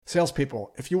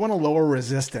Salespeople, if you want to lower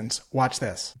resistance, watch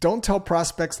this. Don't tell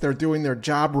prospects they're doing their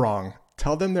job wrong.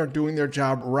 Tell them they're doing their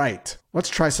job right. Let's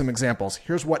try some examples.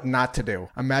 Here's what not to do.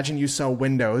 Imagine you sell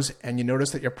windows and you notice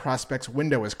that your prospect's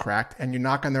window is cracked and you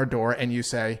knock on their door and you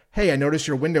say, "Hey, I noticed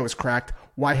your window is cracked.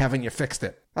 Why haven't you fixed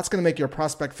it?" That's going to make your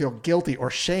prospect feel guilty or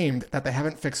shamed that they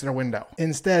haven't fixed their window.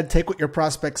 Instead, take what your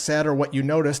prospect said or what you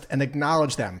noticed and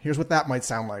acknowledge them. Here's what that might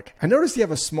sound like. "I noticed you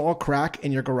have a small crack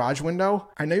in your garage window.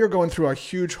 I know you're going through a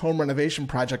huge home renovation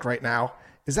project right now.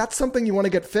 Is that something you want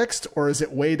to get fixed, or is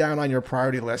it way down on your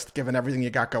priority list given everything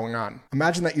you got going on?"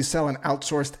 Imagine that you sell an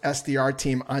outsourced SDR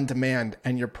team on demand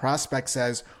and your prospect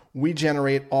says, "We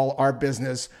generate all our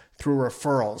business through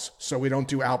referrals, so we don't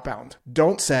do outbound."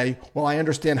 Don't say, "Well, I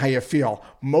understand how you feel.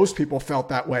 Most people felt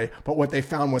that way, but what they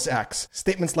found was X."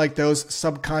 Statements like those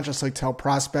subconsciously tell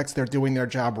prospects they're doing their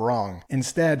job wrong.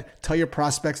 Instead, tell your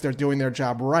prospects they're doing their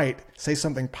job right. Say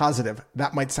something positive.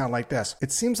 That might sound like this: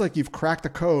 "It seems like you've cracked the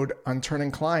code on turning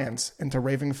clients into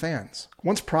raving fans."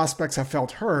 Once prospects have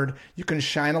felt heard, you can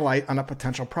shine a light on a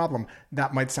potential problem.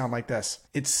 That might sound like this: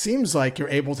 "It seems like you're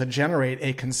able to generate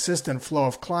a consistent flow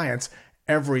of clients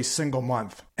every single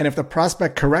month." And if the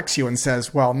prospect corrects you and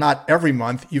says, "Well, not every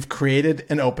month," you've created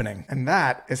an opening. And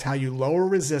that is how you lower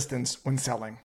resistance when selling.